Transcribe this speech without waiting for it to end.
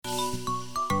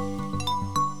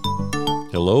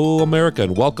Hello, America,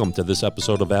 and welcome to this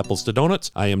episode of Apples to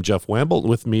Donuts. I am Jeff Wamble, and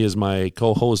with me is my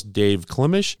co-host Dave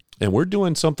Klimisch, and we're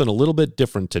doing something a little bit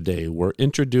different today. We're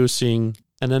introducing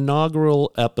an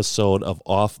inaugural episode of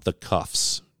Off the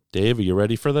Cuffs. Dave, are you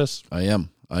ready for this? I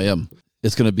am.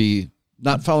 It's going to be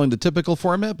not following the typical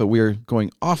format, but we are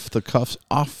going off the cuffs,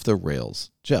 off the rails.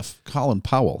 Jeff, Colin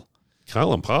Powell.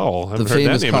 Colin Powell? I haven't The heard that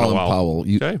famous name in a Colin while. Powell.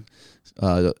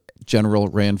 Okay. General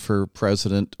ran for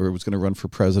president, or was going to run for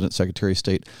president, Secretary of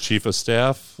State. Chief of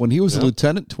Staff. When he was a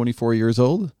lieutenant, 24 years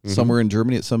old, somewhere in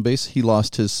Germany at some base, he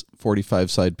lost his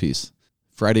 .45 side piece.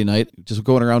 Friday night, just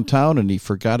going around town, and he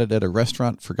forgot it at a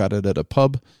restaurant, forgot it at a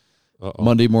pub. Uh-oh.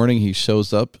 Monday morning, he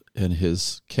shows up, and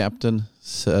his captain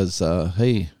says,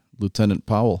 hey, Lieutenant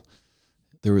Powell,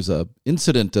 there was a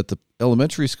incident at the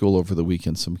elementary school over the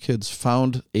weekend. Some kids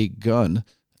found a gun,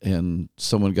 and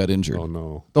someone got injured. Oh,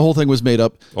 no. The whole thing was made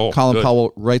up. Oh, Colin good.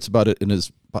 Powell writes about it in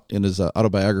his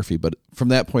autobiography, but from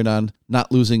that point on,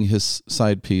 not losing his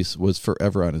side piece was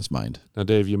forever on his mind. Now,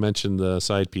 Dave, you mentioned the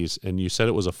side piece, and you said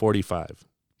it was a 45.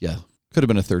 Yeah. Could have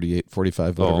been a 38,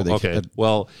 45, whatever they okay. had.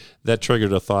 Well, that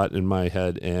triggered a thought in my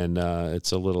head, and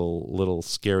it's a little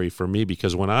scary for me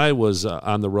because when I was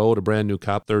on the road, a brand new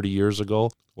cop 30 years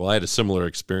ago, well, I had a similar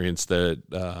experience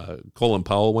that Colin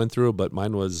Powell went through, but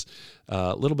mine was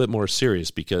a little bit more serious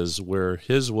because where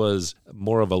his was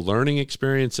more of a learning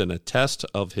experience and a test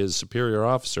of his superior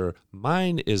officer,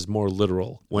 mine is more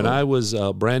literal. When I was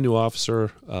a brand new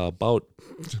officer, about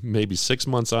maybe 6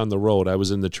 months on the road, I was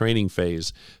in the training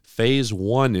phase. Phase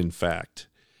 1, in fact.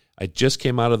 I just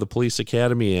came out of the police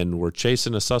academy and we're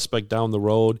chasing a suspect down the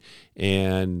road,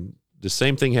 and the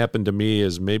same thing happened to me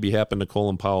as maybe happened to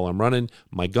Colin Powell. I'm running,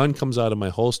 my gun comes out of my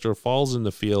holster, falls in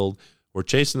the field. We're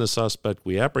chasing the suspect.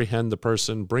 We apprehend the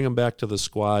person, bring him back to the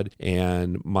squad,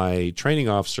 and my training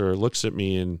officer looks at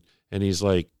me and he's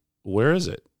like, "Where is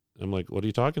it?" I'm like, "What are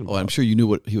you talking about?" Oh, I'm sure you knew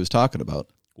what he was talking about.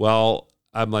 Well,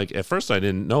 I'm like, at first I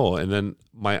didn't know, and then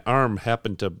my arm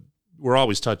happened to, we're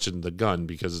always touching the gun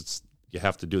because you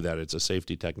have to do that. It's a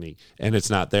safety technique, and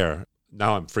it's not there.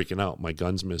 Now I'm freaking out. My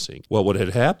gun's missing. Well, what had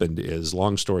happened is,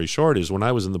 long story short, is when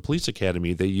I was in the police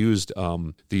academy, they used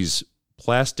these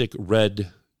plastic red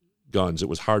guns. It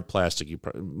was hard plastic.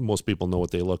 Most people know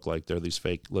what they look like. They're these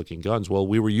fake-looking guns. Well,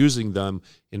 we were using them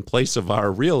in place of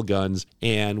our real guns,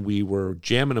 and we were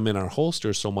jamming them in our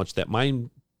holster so much that mine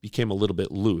became a little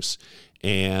bit loose.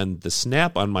 And the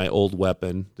snap on my old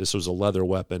weapon, this was a leather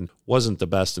weapon, wasn't the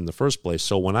best in the first place.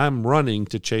 So when I'm running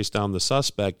to chase down the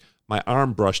suspect, my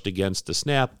arm brushed against the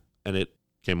snap, and it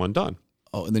came undone.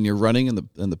 Oh, and then you're running, and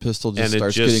the pistol just starts and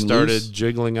it just getting started loose?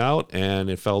 jiggling out, and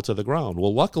it fell to the ground.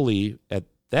 Well, luckily, at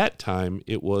that time,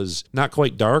 it was not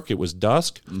quite dark. It was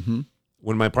dusk. Mm-hmm.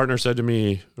 When my partner said to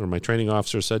me, or my training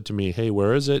officer said to me, "Hey,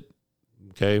 where is it?"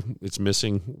 Okay, it's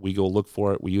missing. We go look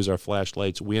for it. We use our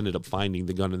flashlights. We ended up finding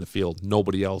the gun in the field.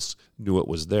 Nobody else knew it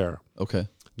was there. Okay.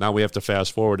 Now we have to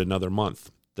fast forward another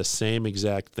month. The same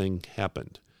exact thing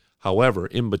happened. However,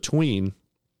 in between...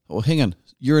 Well, hang on.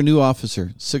 You're a new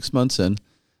officer, 6 months in.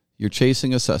 You're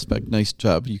chasing a suspect. Nice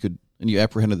job. And you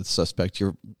apprehended the suspect.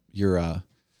 Your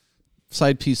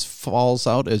side piece falls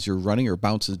out as you're running, or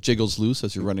jiggles loose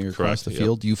as you're running across the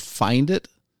field. You find it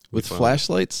with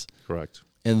flashlights. Correct.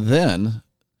 And then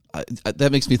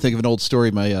that makes me think of an old story.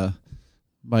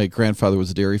 My grandfather was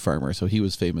a dairy farmer, so he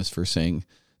was famous for saying,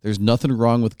 "There's nothing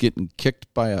wrong with getting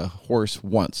kicked by a horse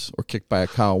once or kicked by a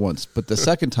cow once, but the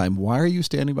second time, why are you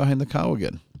standing behind the cow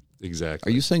again?"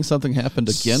 Exactly. Are you saying something happened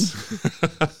again?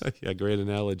 Yeah, great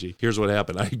analogy. Here's what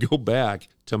happened. I go back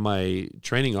to my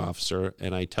training officer,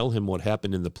 and I tell him what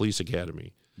happened in the police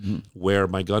academy, where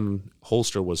my gun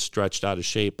holster was stretched out of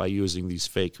shape by using these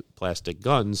fake plastic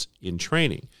guns in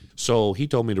training. So he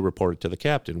told me to report it to the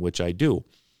captain, which I do.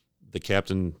 The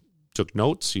captain took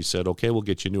notes. He said, "Okay, we'll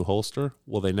get you a new holster."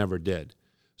 Well, they never did.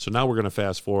 So now we're going to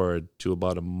fast forward to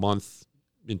about a month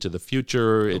into the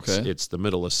future. It's the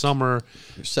middle of summer.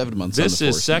 You're 7 months This on the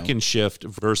is force second shift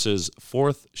versus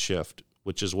fourth shift,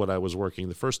 which is what I was working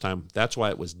the first time. That's why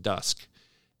it was dusk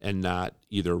and not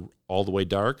either all the way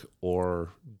dark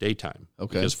or daytime.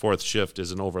 Okay. Because fourth shift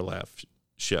is an overlap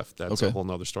shift. That's Okay. a whole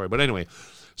nother story. But anyway,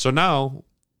 so now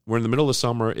we're in the middle of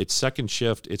summer. It's second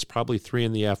shift. It's probably 3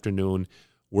 p.m.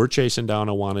 We're chasing down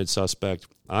a wanted suspect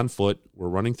on foot. We're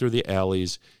running through the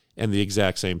alleys, and the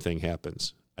exact same thing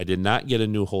happens. I did not get a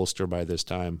new holster by this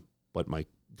time, but my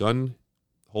gun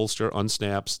holster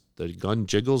unsnaps. The gun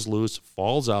jiggles loose,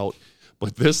 falls out.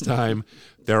 But this time,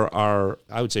 there are,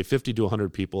 I would say, 50 to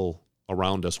 100 people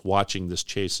around us watching this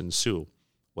chase ensue.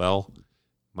 Well,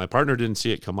 my partner didn't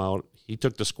see it come out. He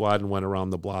took the squad and went around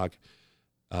the block.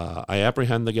 I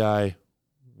apprehend the guy.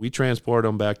 We transport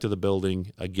him back to the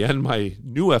building. Again, my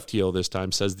new FTO this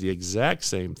time says the exact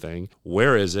same thing.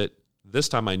 Where is it? This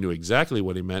time I knew exactly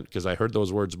what he meant because I heard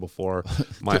those words before.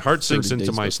 My heart sinks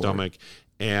into my stomach,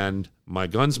 and my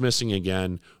gun's missing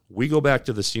again. We go back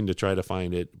to the scene to try to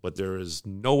find it, but there is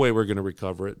no way we're going to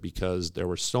recover it because there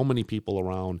were so many people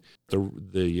around.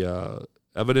 The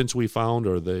evidence we found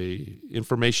or the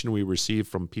information we received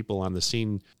from people on the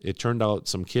scene, it turned out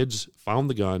some kids found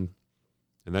the gun,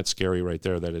 and that's scary right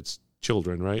there that it's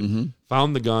children, right? Mm-hmm.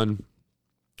 Found the gun.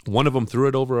 One of them threw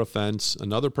it over a fence.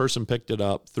 Another person picked it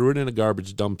up, threw it in a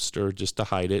garbage dumpster just to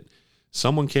hide it.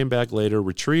 Someone came back later,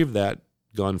 retrieved that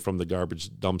gun from the garbage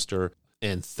dumpster,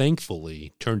 and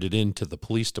thankfully turned it into the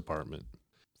police department.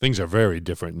 Things are very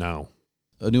different now.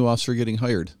 A new officer getting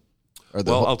hired. Are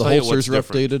the, I'll the tell you holsters what's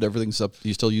are updated? Everything's up. Do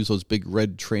you still use those big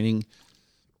red training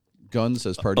guns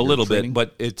as part of your training? A little bit,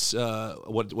 but it's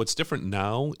what's different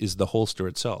now is the holster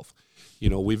itself. You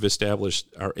know, we've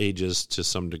established our ages to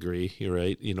some degree,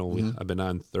 right? You know, I've been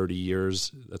on 30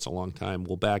 years. That's a long time.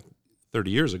 Well, back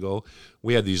 30 years ago,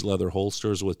 we had these leather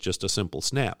holsters with just a simple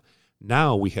snap.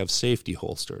 Now we have safety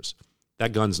holsters.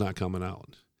 That gun's not coming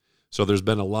out. So there's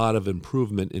been a lot of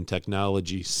improvement in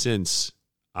technology since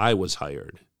I was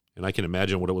hired. And I can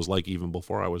imagine what it was like even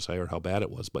before I was hired, how bad it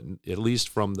was. But at least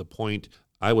from the point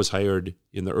I was hired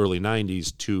in the early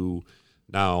 90s to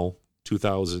now,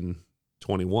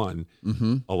 2021,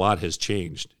 a lot has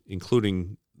changed,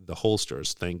 including the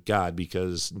holsters, thank God,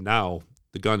 because now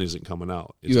the gun isn't coming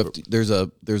out. There's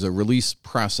a release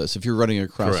process. If you're running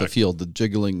across a field, the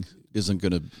jiggling isn't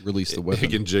going to release the weapon.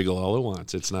 It can jiggle all it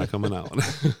wants. It's not coming out.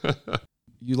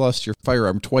 You lost your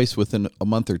firearm twice within a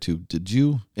month or two. Did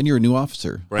you? And you're a new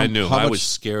officer. Brand new. I was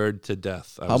scared to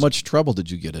death. How much trouble did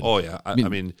you get in? Oh, yeah. I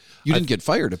mean, you didn't get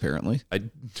fired, apparently.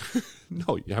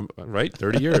 No, yeah, right?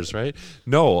 30 years, right?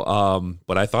 No,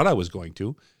 but I thought I was going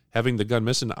to. Having the gun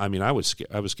missing, I mean, I was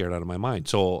scared out of my mind.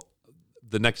 So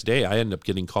the next day, I ended up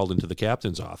getting called into the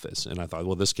captain's office, and I thought,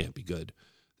 well, this can't be good.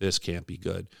 This can't be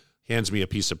good. Hands me a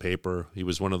piece of paper. He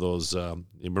was one of those,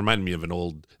 it reminded me of an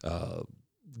old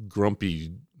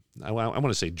grumpy, I want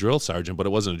to say drill sergeant, but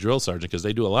it wasn't a drill sergeant because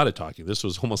they do a lot of talking. This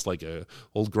was almost like a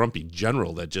old grumpy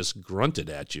general that just grunted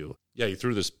at you. Yeah, he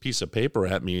threw this piece of paper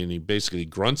at me, and he basically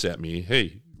grunts at me,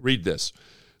 hey, read this.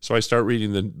 So I start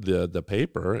reading the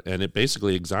paper, and it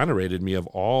basically exonerated me of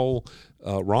all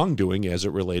wrongdoing as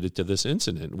it related to this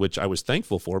incident, which I was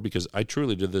thankful for because I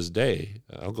truly, to this day,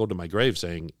 I'll go to my grave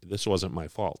saying this wasn't my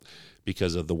fault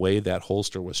because of the way that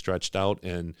holster was stretched out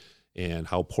and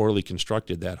how poorly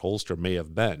constructed that holster may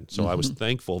have been. So I was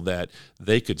thankful that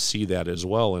they could see that as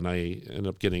well, and I ended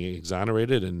up getting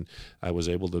exonerated, and I was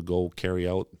able to go carry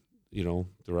out, the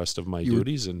rest of my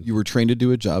duties. And you were trained to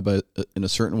do a job in a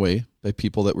certain way by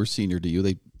people that were senior to you.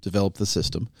 They developed the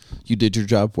system. You did your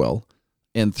job well,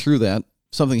 and through that,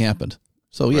 something happened.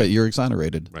 So, yeah, you're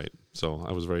exonerated. Right. So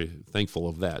I was very thankful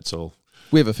of that. So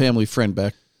we have a family friend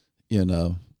back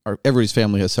in everybody's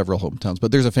family has several hometowns,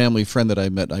 but there's a family friend that I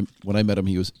met. When I met him,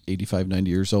 he was 85, 90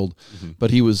 years old,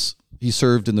 but he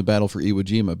served in the battle for Iwo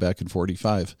Jima back in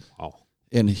 45. Wow.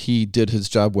 And he did his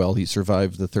job well. He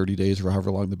survived the 30 days or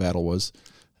however long the battle was.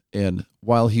 And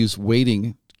while he's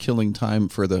waiting, killing time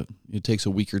it takes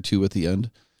a week or two at the end,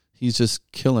 he's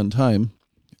just killing time.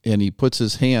 And he puts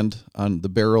his hand on the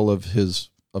barrel of his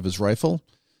rifle,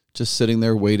 just sitting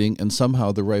there waiting. And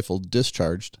somehow the rifle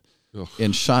discharged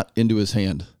and shot into his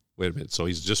hand. Wait a minute. So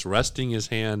he's just resting his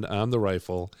hand on the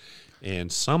rifle,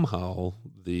 and somehow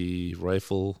the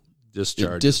rifle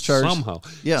discharged. Somehow.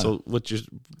 Yeah. So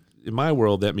in my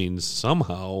world, that means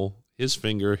somehow his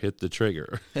finger hit the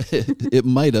trigger. It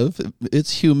might have.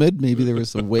 It's humid. Maybe there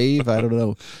was a wave. I don't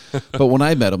know. But when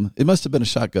I met him, it must have been a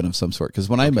shotgun of some sort, because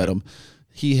when I met him,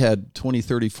 he had 20,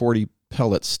 30, 40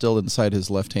 pellets still inside his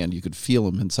left hand. You could feel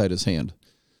them inside his hand.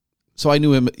 So I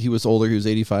knew him. He was older. He was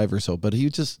 85 or so, but he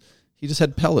just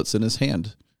had pellets in his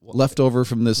hand left over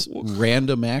from this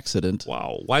random accident.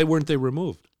 Wow. Why weren't they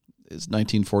removed? It's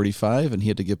 1945, and he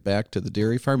had to get back to the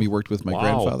dairy farm. He worked with my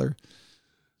grandfather.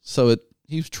 So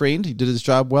he was trained. He did his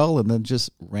job well, and then just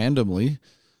randomly,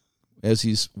 as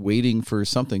he's waiting for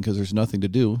something because there's nothing to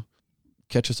do,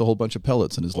 catches a whole bunch of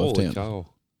pellets in his left hand. Holy cow.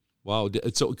 Wow.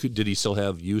 So did he still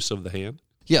have use of the hand?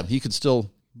 Yeah, he could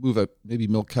still move up, maybe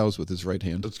milk cows with his right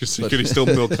hand. I was going to say, could he still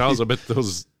milk cows? I bet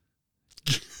those...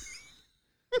 Can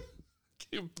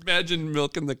you imagine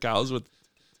milking the cows with...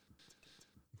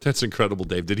 That's incredible,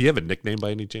 Dave. Did he have a nickname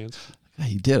by any chance? Yeah,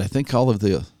 he did. I think all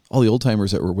the old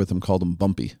timers that were with him called him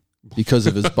Bumpy because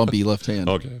of his bumpy left hand.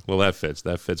 Okay, well that fits.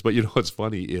 But you know what's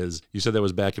funny is you said that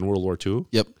was back in World War II.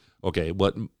 Yep. Okay,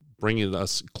 what bringing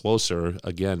us closer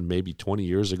again? Maybe 20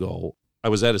 years ago, I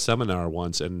was at a seminar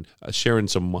once and sharing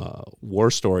some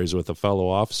war stories with a fellow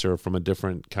officer from a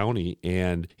different county,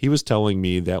 and he was telling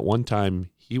me that one time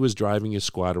he was driving his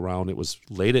squad around. It was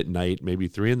late at night, maybe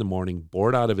 3 a.m,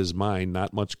 bored out of his mind,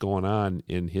 not much going on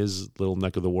in his little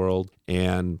neck of the world,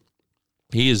 and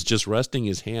he is just resting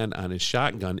his hand on his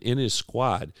shotgun in his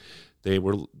squad. They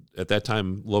were, at that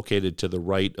time, located to the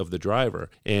right of the driver.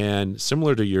 And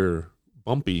similar to your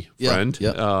Bumpy friend,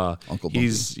 Uncle Bumpy.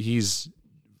 He's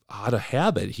out of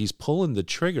habit. He's pulling the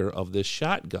trigger of this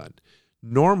shotgun.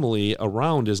 Normally, a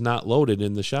round is not loaded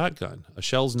in the shotgun. A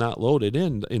shell's not loaded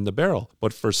in the barrel.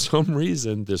 But for some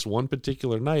reason, this one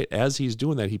particular night, as he's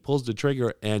doing that, he pulls the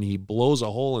trigger and he blows a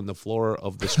hole in the floor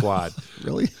of the squad.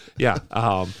 Really? Yeah.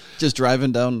 Just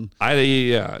driving down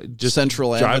just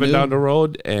Central driving Avenue? down the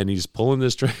road, and he's pulling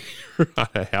this trigger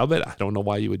out of habit. I don't know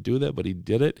why you would do that, but he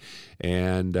did it.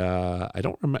 And I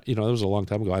don't remember, it was a long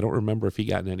time ago. I don't remember if he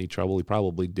got in any trouble. He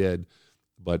probably did.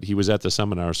 But he was at the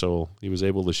seminar, so he was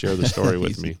able to share the story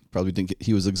with me. Probably didn't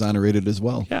he was exonerated as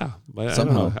well. Yeah, but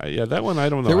Somehow. I don't know. Yeah, that one I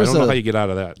don't know. There I was don't know how you get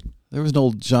out of that. There was an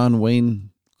old John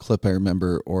Wayne clip I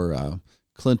remember, or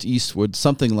Clint Eastwood,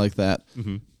 something like that.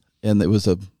 Mm-hmm. And it was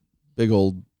a big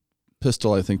old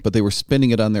pistol, I think, but they were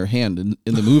spinning it on their hand.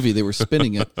 In the movie, they were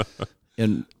spinning it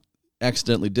and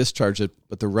accidentally discharged it,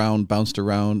 but the round bounced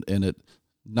around and it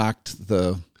knocked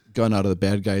the gun out of the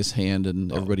bad guy's hand,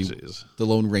 and everybody, the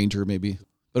Lone Ranger maybe.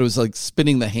 But it was like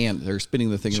spinning the hand. They're spinning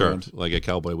the thing around. Like a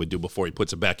cowboy would do before he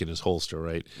puts it back in his holster,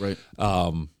 right? Right.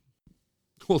 Well,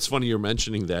 it's funny you're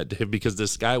mentioning that, Dave, because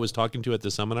this guy I was talking to at the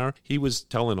seminar, he was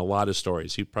telling a lot of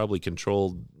stories. He probably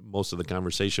controlled most of the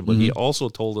conversation, but he also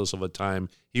told us of a time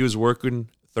he was working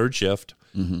third shift.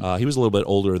 Mm-hmm. He was a little bit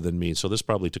older than me, so this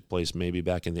probably took place maybe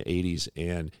back in the 80s,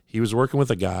 and he was working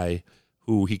with a guy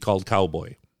who he called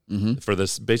Cowboy. Mm-hmm. For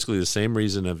this, basically the same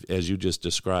reason as you just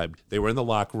described. They were in the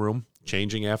locker room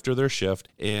changing after their shift,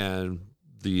 and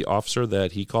the officer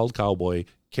that he called Cowboy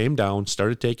came down,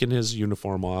 started taking his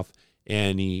uniform off,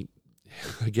 and he,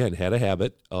 again, had a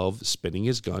habit of spinning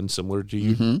his gun, similar to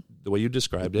you, the way you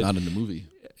described it. Not in the movie.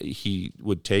 He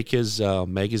would take his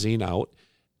magazine out,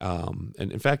 and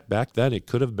in fact, back then it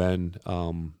could have been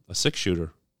a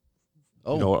 6-shooter.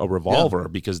 A revolver,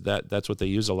 because that's what they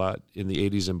use a lot in the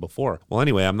 80s and before. Well,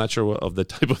 anyway, I'm not sure of the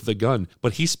type of the gun,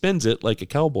 but he spins it like a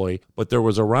cowboy, but there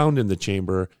was a round in the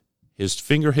chamber. His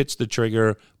finger hits the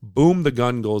trigger, boom, the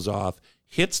gun goes off,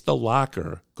 hits the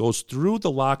locker, goes through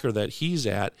the locker that he's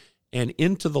at, and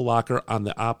into the locker on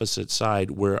the opposite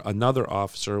side where another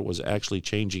officer was actually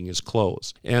changing his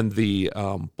clothes. And the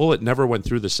bullet never went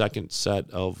through the second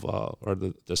set of, or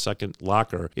the second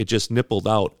locker. It just nippled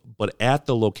out, but at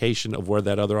the location of where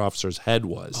that other officer's head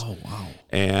was. Oh, wow.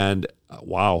 And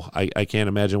wow, I can't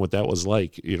imagine what that was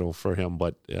like, for him.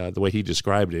 But the way he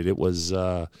described it, it was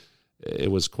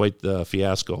quite the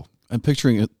fiasco. I'm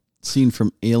picturing a scene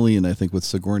from Alien, I think, with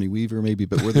Sigourney Weaver maybe,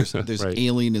 but where there's Right.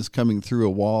 alien is coming through a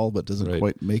wall but doesn't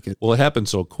quite make it. Well, it happened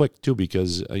so quick too,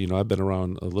 because I've been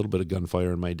around a little bit of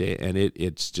gunfire in my day, and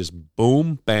it's just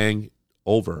boom, bang,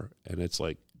 over, and it's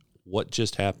like, what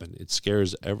just happened? It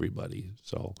scares everybody.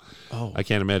 So I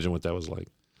can't imagine what that was like.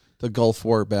 The Gulf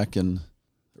War back in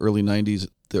early 90s,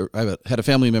 I had a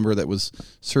family member that was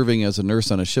serving as a nurse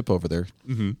on a ship over there,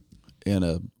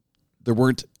 and there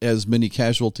weren't as many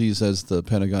casualties as the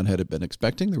Pentagon had been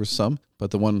expecting. There was some,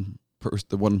 but the one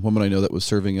woman I know that was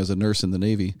serving as a nurse in the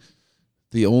Navy,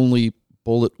 the only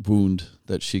bullet wound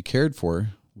that she cared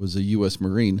for was a U.S.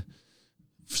 Marine.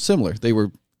 Similar, they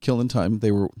were killing time.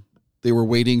 They were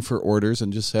waiting for orders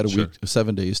and just had a week,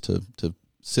 7 days to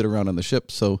sit around on the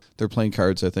ship. So they're playing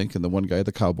cards, I think, and the one guy,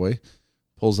 the cowboy,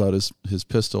 pulls out his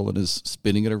pistol and is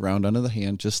spinning it around onto the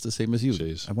hand, just the same as you.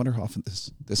 Jeez. I wonder how often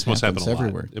this must happens happen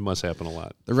everywhere. It must happen a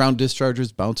lot. The round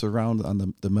discharges bounce around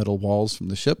on the metal walls from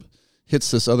the ship, hits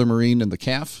this other Marine in the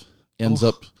calf, ends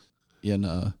up in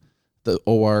the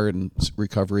OR and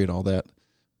recovery and all that.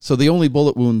 So the only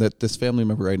bullet wound that this family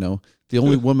member I know, the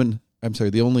only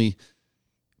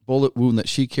bullet wound that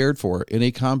she cared for in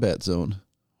a combat zone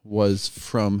was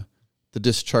from the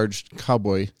discharged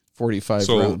Cowboy 45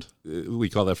 round. We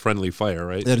call that friendly fire,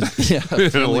 right? That is, yeah, In a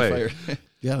friendly way. fire.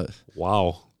 Yeah.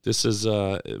 Wow. This is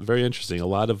very interesting. A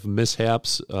lot of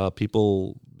mishaps,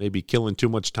 people maybe killing too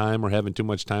much time or having too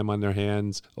much time on their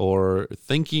hands, or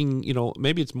thinking,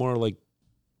 maybe it's more like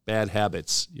bad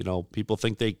habits. People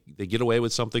think they get away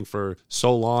with something for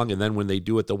so long, and then when they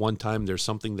do it the one time, there's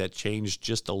something that changed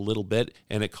just a little bit,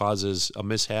 and it causes a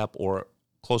mishap or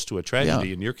close to a tragedy.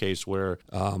 Yeah. In your case, where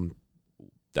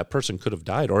that person could have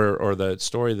died, or the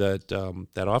story that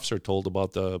that officer told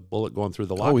about the bullet going through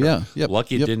the locker. Oh, yeah. Yep.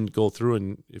 Lucky it didn't go through,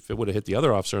 and if it would have hit the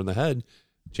other officer in the head,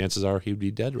 chances are he'd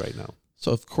be dead right now.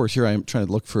 So, of course, here I am trying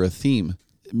to look for a theme.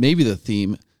 Maybe the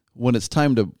theme, when it's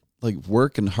time to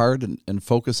work and hard and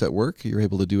focus at work, you're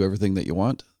able to do everything that you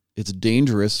want. It's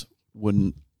dangerous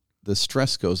when the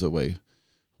stress goes away,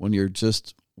 when you're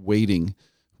just waiting,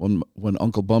 when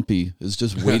Uncle Bumpy is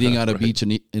just waiting on a beach in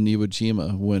Iwo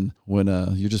Jima, when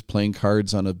you're just playing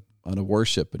cards on a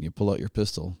warship and you pull out your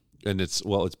pistol. And it's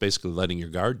basically letting your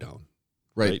guard down.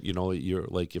 Right. You know, you're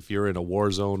like, if you're in a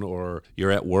war zone or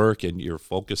you're at work and you're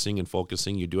focusing,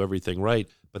 you do everything right.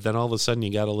 But then all of a sudden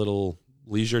you got a little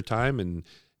leisure time and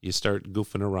you start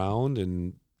goofing around,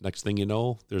 and next thing you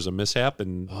know, there's a mishap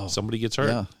and somebody gets hurt.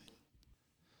 Yeah.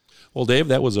 Well, Dave,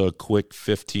 that was a quick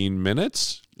 15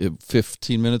 minutes.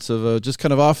 15 minutes of just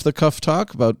kind of off the cuff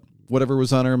talk about whatever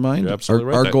was on our mind. You're absolutely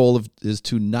right. Our goal is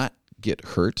to not get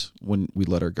hurt when we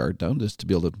let our guard down, just to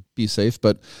be able to be safe.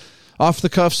 But off the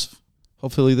cuffs,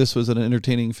 hopefully this was an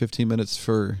entertaining 15 minutes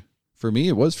for me.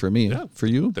 It was for me. Yeah. For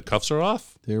you? The cuffs are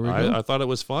off. There we go. I thought it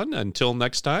was fun. Until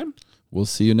next time. We'll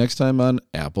see you next time on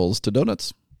Apples to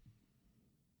Donuts.